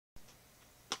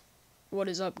What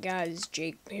is up, guys?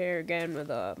 Jake here again with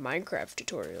a Minecraft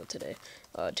tutorial today.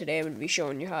 Today I'm going to be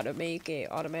showing you how to make a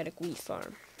automatic wheat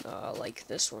farm, like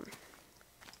this one.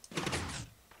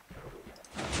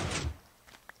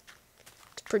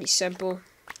 It's pretty simple.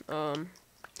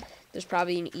 There's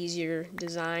probably an easier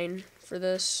design for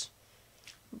this,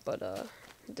 but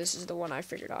this is the one I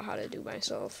figured out how to do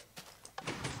myself.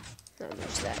 And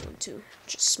there's that one too,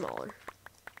 just smaller.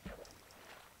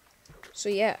 So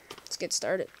yeah, let's get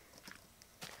started.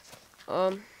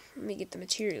 Let me get the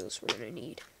materials we're gonna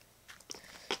need.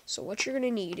 So what you're gonna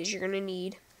need is you're gonna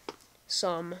need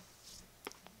some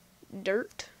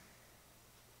dirt.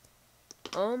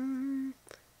 Can't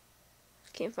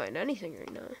find anything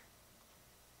right now.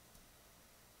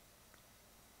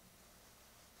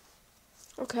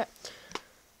 Okay.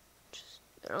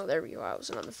 Oh, there we go. I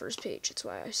wasn't on the first page. That's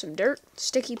why. Some dirt,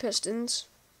 sticky pistons,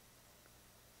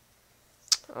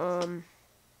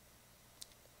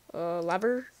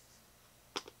 lever,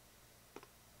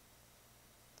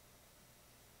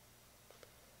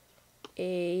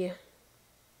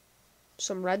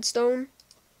 some redstone,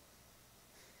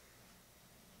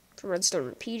 some redstone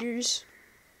repeaters,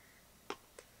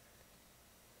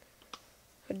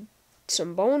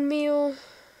 some bone meal,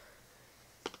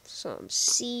 some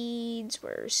seeds.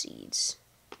 Where are seeds?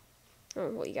 Oh,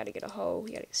 well, you gotta get a hoe.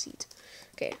 You gotta get seeds.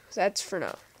 Okay, so that's for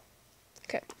now.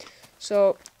 Okay,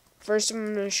 so first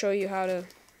I'm gonna show you how to.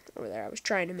 Over there, I was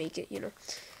trying to make it, you know.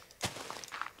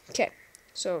 Okay,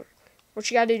 so what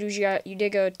you gotta do is you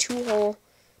dig a 2-hole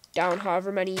down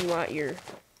however many you want your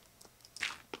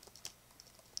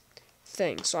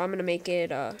thing. So I'm gonna make it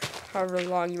however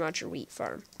long you want your wheat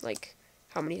farm, like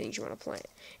how many things you want to plant.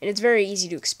 And it's very easy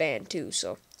to expand too,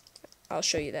 so I'll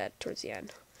show you that towards the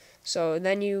end. So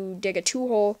then you dig a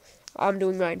 2-hole. I'm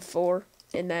doing mine 4,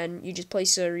 and then you just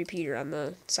place a repeater on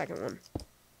the second one.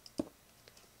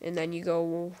 And then you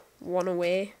go 1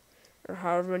 away, or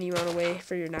however many you want away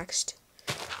for your next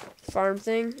farm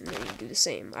thing, and then you do the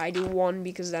same. I do 1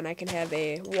 because then I can have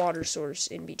a water source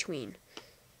in between.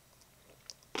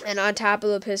 And on top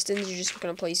of the pistons, you're just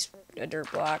going to place a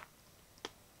dirt block.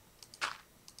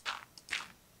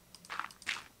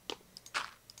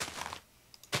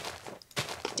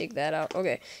 Dig that out.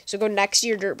 Okay, so go next to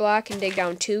your dirt block and dig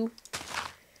down 2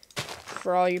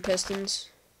 for all your pistons.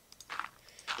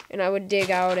 And I would dig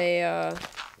out a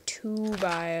 2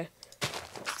 by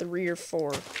 3 or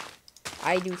 4.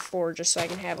 I do 4 just so I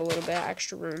can have a little bit of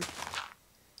extra room.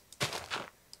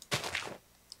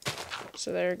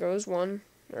 So there goes 1.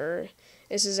 Or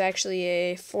this is actually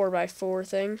a 4 by 4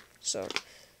 thing. So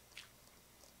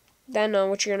then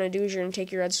what you're going to do is you're going to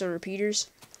take your redstone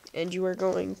repeaters and you are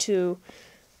going to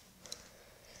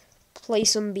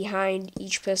place them behind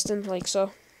each piston like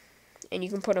so. And you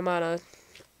can put them on a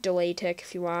delay tick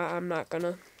if you want. I'm not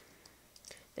gonna.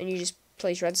 Then you just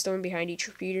place redstone behind each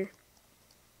repeater.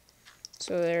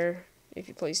 So there, if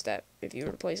you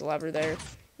were to place a lever there,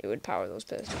 it would power those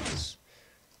pistons.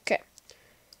 Okay.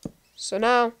 So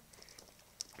now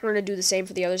we're gonna do the same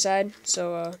for the other side.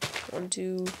 So 1,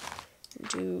 2, 1,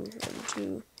 2, 1,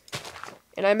 2,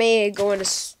 and I may go into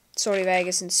Sony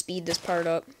Vegas and speed this part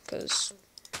up because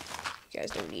you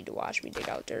guys don't need to watch me dig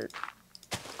out dirt.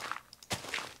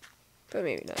 But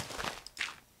maybe not.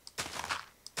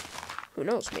 Who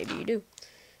knows? Maybe you do.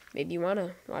 Maybe you want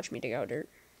to watch me dig out dirt.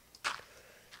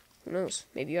 Who knows?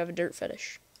 Maybe you have a dirt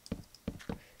fetish.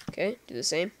 Okay, do the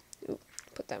same. Ooh,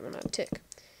 put that one on a tick.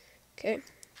 Okay.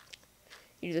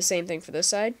 You do the same thing for this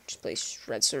side. Just place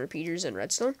redstone repeaters and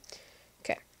redstone.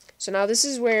 Okay. So now this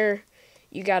is where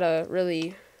you gotta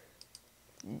really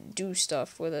do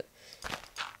stuff with it.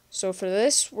 So for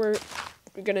this, we're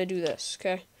gonna do this,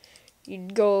 okay? You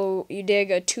dig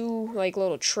a 2 like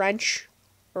little trench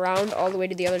around all the way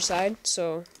to the other side.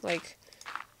 So like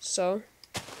so.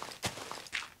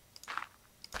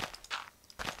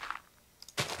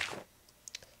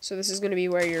 So this is going to be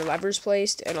where your lever's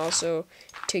placed, and also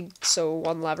so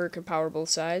one lever can power both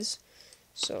sides.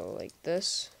 So like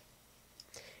this.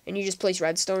 And you just place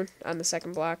redstone on the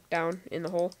second block down in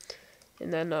the hole.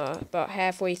 And then about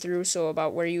halfway through, so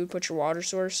about where you would put your water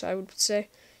source, I would say.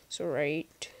 So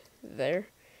right there,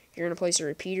 you're going to place a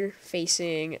repeater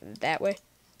facing that way.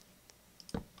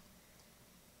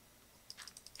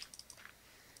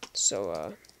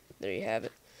 So there you have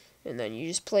it. And then you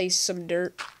just place some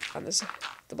dirt on the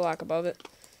block above it.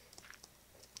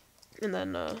 And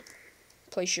then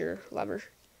place your lever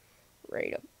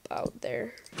right about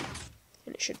there.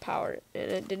 And it should power it.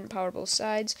 And it didn't power both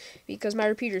sides because my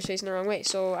repeater is facing the wrong way.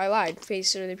 So I lied,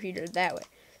 facing the repeater that way.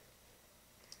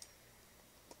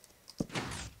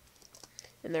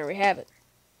 And there we have it.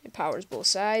 It powers both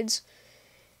sides.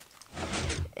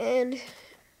 And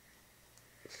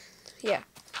yeah,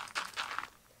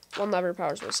 one lever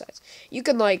powers both sides. You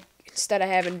can, like, instead of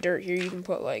having dirt here, you can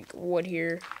put like wood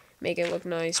here, make it look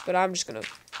nice, but I'm just gonna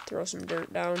throw some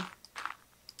dirt down.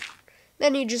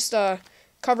 Then you just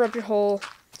cover up your hole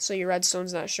so your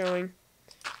redstone's not showing.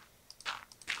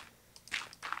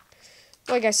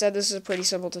 Like I said, this is a pretty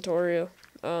simple tutorial.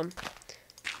 I'm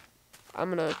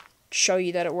gonna show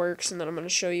you that it works, and then I'm gonna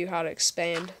show you how to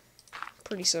expand.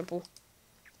 Pretty simple.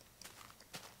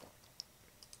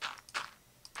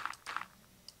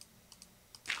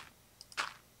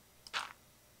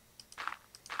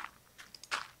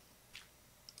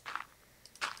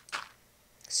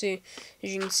 See,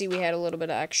 as you can see, we had a little bit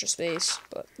of extra space,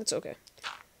 but it's okay.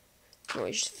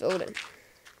 Always just fill it in.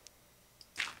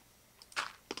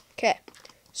 Okay,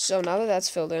 so now that that's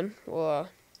filled in, we'll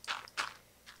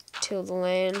till the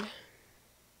land.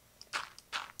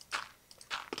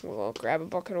 We'll grab a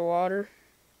bucket of water.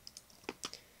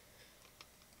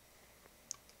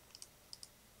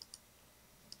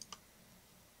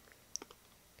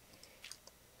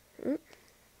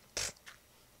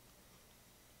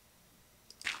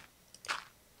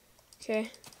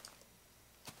 Okay.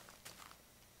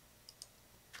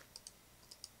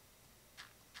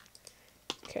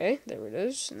 Okay, there it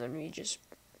is. And then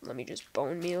let me just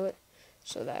bone meal it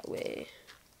so that way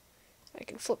I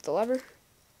can flip the lever.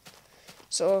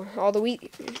 So all the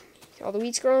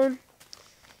wheat's growing.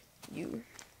 You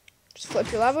just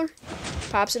flip your lever,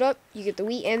 pops it up. You get the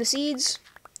wheat and the seeds.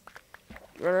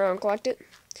 Run around and collect it.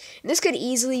 And this could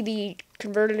easily be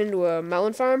converted into a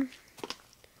melon farm,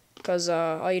 because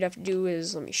all you'd have to do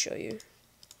is, let me show you.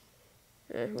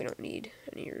 We don't need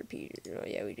any repeaters. Oh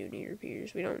yeah, we do need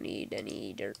repeaters. We don't need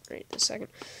any dirt right this second.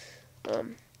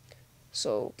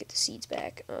 So get the seeds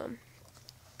back.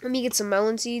 Let me get some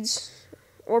melon seeds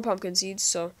or pumpkin seeds.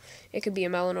 So it could be a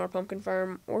melon or pumpkin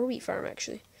farm or wheat farm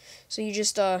actually. So you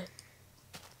just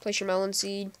place your melon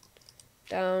seed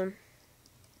down.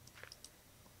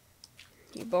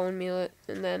 You bone meal it,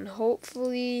 and then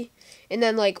hopefully, and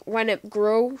then like when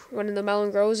the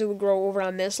melon grows, it would grow over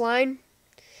on this line.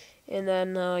 And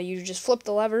then you just flip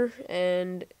the lever,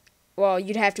 and, well,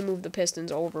 you'd have to move the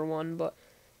pistons over one, but,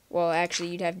 well, actually,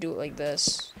 you'd have to do it like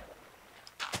this.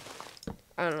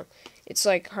 I don't know. It's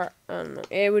like hard. I don't know.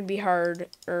 It would be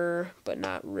harder, but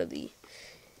not really.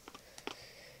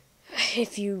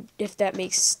 If that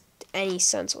makes any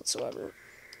sense whatsoever.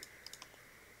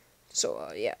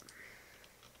 So, yeah.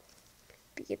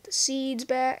 Get the seeds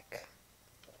back,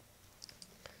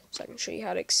 so I can show you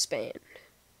how to expand.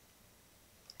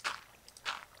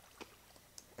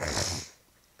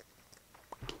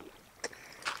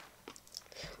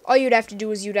 All you'd have to do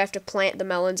is you'd have to plant the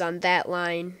melons on that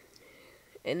line,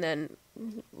 and then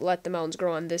let the melons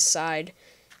grow on this side.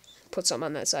 Put some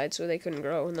on that side so they couldn't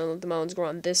grow, and then let the melons grow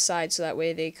on this side so that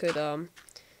way they could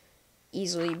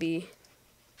easily be.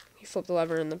 You flip the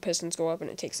lever and the pistons go up and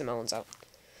it takes the melons out.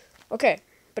 Okay,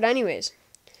 but anyways,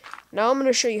 now I'm going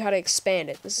to show you how to expand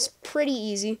it. This is pretty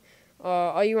easy.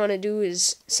 All you want to do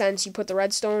is, since you put the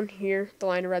redstone here, the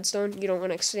line of redstone, you don't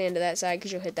want to expand to that side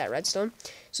because you'll hit that redstone.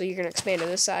 So you're going to expand to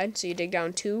this side. So you dig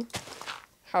down 2,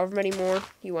 however many more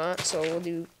you want. So we'll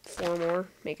do 4 more,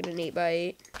 make it an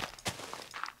 8x8.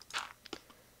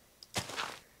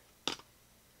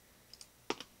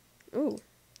 Ooh,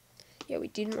 yeah, we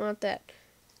didn't want that.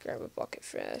 Grab a bucket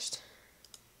fast.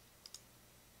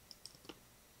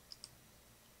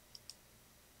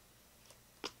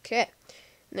 Okay,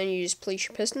 and then you just place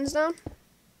your pistons down.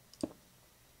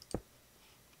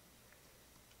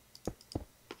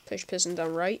 Place your pistons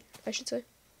down right, I should say.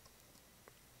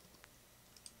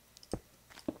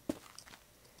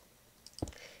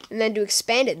 And then to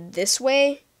expand it this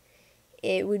way,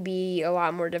 it would be a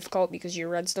lot more difficult because your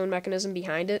redstone mechanism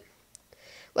behind it.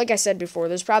 Like I said before,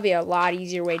 there's probably a lot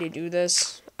easier way to do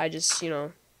this. I just,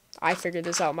 I figured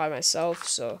this out by myself,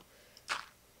 so...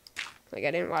 Like,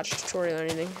 I didn't watch a tutorial or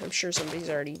anything. I'm sure somebody's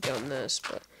already done this,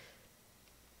 but...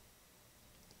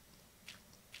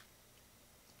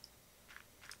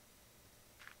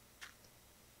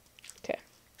 Okay.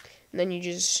 And then you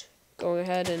just go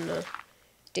ahead and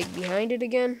dig behind it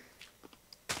again.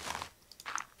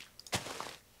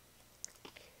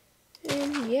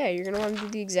 And, yeah, you're going to want to do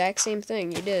the exact same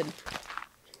thing you did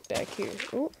back here.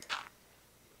 Ooh.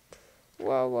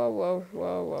 Whoa, whoa, whoa,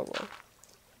 whoa, whoa, whoa.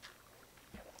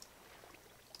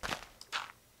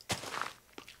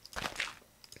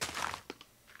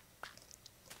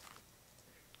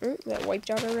 That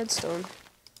wiped out our redstone.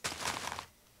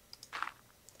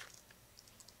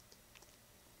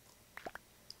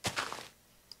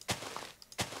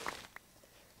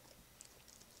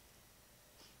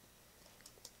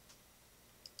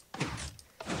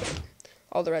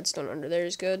 all the redstone under there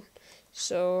is good.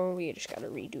 So we just gotta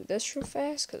redo this real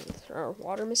fast because of our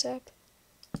water mishap.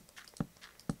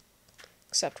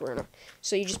 Except we're gonna.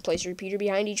 So you just place a repeater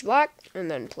behind each block, and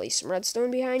then place some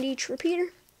redstone behind each repeater,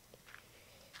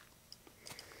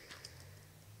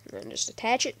 and then just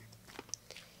attach it.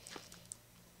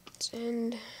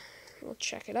 And we'll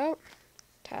check it out,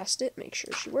 test it, make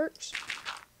sure she works.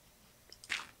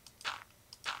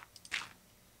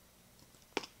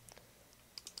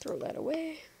 Throw that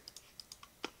away.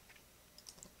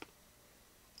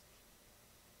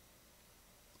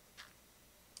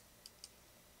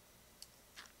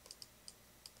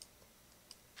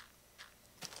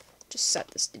 Just set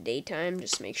this to daytime,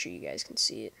 just to make sure you guys can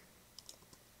see it.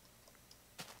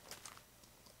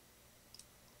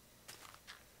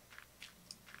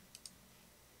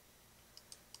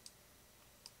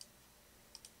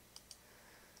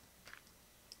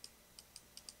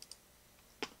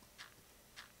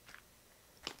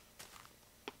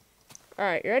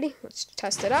 Alright, you ready? Let's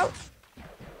test it out.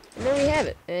 And there we have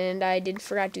it. And I did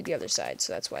forgot to do the other side,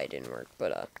 so that's why it didn't work.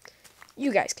 But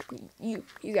you guys can you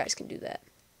guys can do that.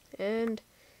 And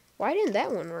why didn't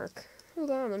that one work? Hold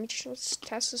on, let's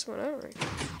test this one out right now.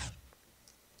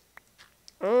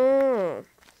 Oh,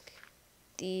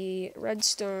 the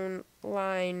redstone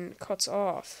line cuts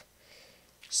off.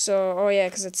 So, oh yeah,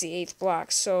 because it's the 8th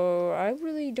block. So I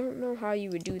really don't know how you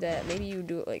would do that. Maybe you would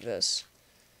do it like this.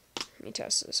 Let me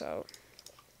test this out.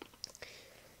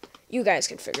 You guys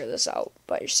can figure this out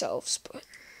by yourselves, but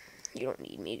you don't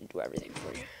need me to do everything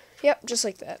for you. Yep, just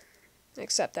like that.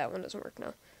 Except that one doesn't work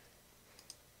now.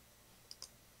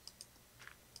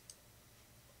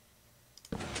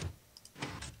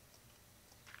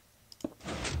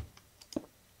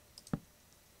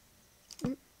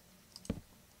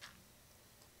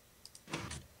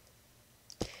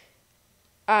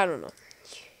 I don't know.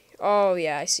 Oh,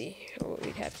 yeah, I see what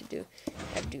we'd have to do.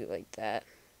 Have to do it like that.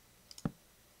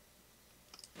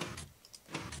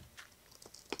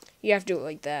 You have to do it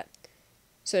like that.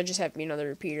 So it just have to be another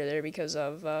repeater there because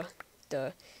of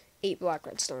the 8-block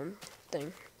redstone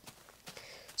thing.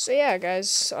 So yeah,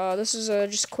 guys, this is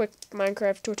just a quick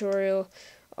Minecraft tutorial.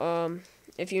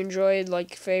 If you enjoyed,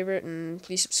 like, favorite, and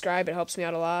please subscribe. It helps me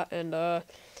out a lot. And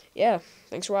yeah,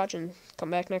 thanks for watching.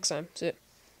 Come back next time. See ya.